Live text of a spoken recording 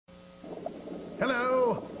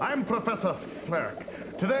Hello, I'm Professor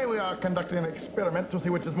Flerk. Today we are conducting an experiment to see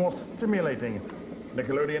which is more stimulating,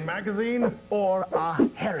 Nickelodeon Magazine or a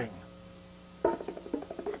herring.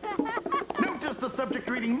 Notice the subject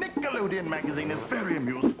reading Nickelodeon Magazine is very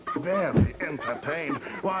amused, very entertained,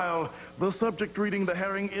 while the subject reading the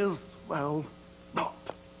herring is, well, not.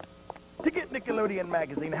 To get Nickelodeon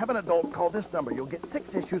Magazine, have an adult call this number. You'll get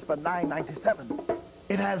 6 issues for $9.97.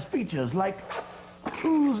 It has features like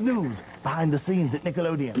Who's News, behind the scenes at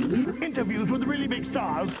Nickelodeon, interviews with really big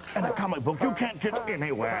stars, and a comic book you can't get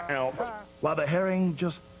anywhere else. While the herring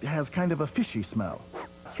just has kind of a fishy smell.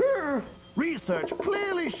 Sure. Research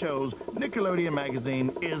clearly shows Nickelodeon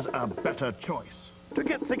Magazine is a better choice. To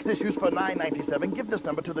get 6 issues for $9.97, give this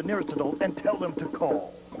number to the nearest adult and tell them to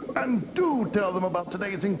call. And do tell them about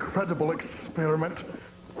today's incredible experiment.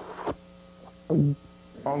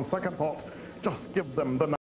 On second thought, just give them the number.